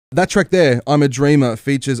That track there, I'm a Dreamer,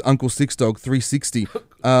 features Uncle Six Dog 360.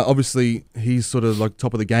 Obviously, he's sort of like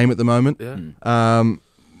top of the game at the moment. Yeah.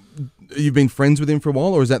 You've been friends with him for a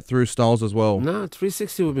while, or is that through Styles as well? No,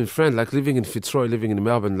 360 we've been friends. Like living in Fitzroy, living in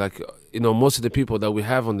Melbourne. Like most of the people that we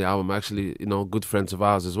have on the album are actually good friends of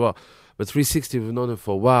ours as well. But 360 we've known him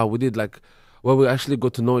for a while. We did we actually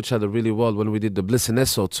got to know each other really well when we did the Bliss and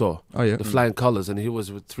Esso tour. Oh yeah, the Flying Colours, and he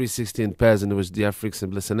was with 360 in pairs, and it was Diafrix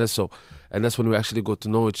and Bliss and Esso, and that's when we actually got to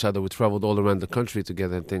know each other. We traveled all around the country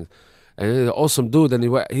together and things. And he's an awesome dude, and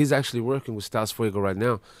he's actually working with Styles Fuego right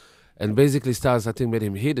now. And basically, Styles, I think, made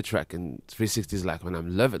him hear the track, and 360 is like, man, I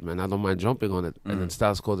love it, man. I don't mind jumping on it. And then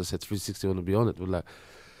Styles called and said, 360 want to be on it. We're like,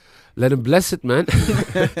 let him bless it, man.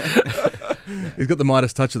 He's got the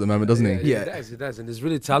Midas touch at the moment, doesn't he? Yeah, he does, and he's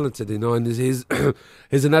really talented, and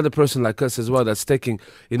he's another person like us as well that's taking,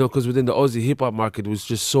 because within the Aussie hip hop market was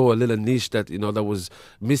just so a little niche that that was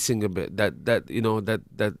missing a bit. That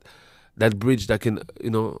bridge that can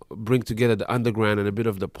bring together the underground and a bit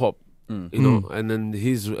of the pop. And then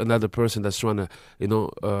he's another person that's trying to,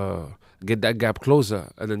 get that gap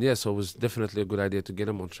closer. And then, so it was definitely a good idea to get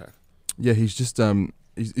him on track. Yeah, he's just,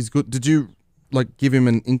 he's good. Did you, give him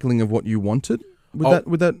an inkling of what you wanted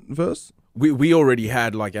with that verse? We already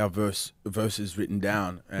had, our verses written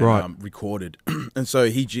down and recorded. And so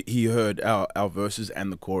he heard our verses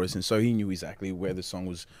and the chorus, and so he knew exactly where the song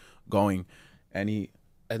was going. And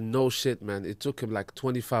no shit, man. It took him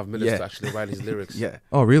 25 minutes to actually write his lyrics. Yeah.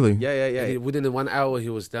 Oh, really? Yeah. Within 1 hour, he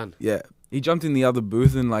was done. Yeah. He jumped in the other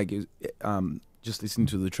booth and just listened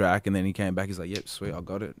to the track, and then he came back. He's like, "Yep, sweet, I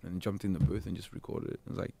got it," and jumped in the booth and just recorded it. I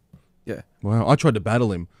was like, "Yeah." Wow. I tried to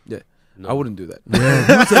battle him. Yeah. No. I wouldn't do that.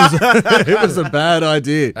 Yeah, it was a bad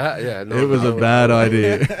idea. It was a bad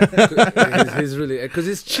idea. He's really, because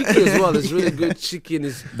he's cheeky as well. He's really good cheeky, and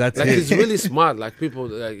he's he's really smart.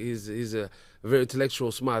 He's a very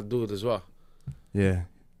intellectual, smart dude as well. Yeah,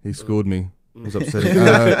 he scored me. It was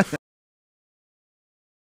upsetting.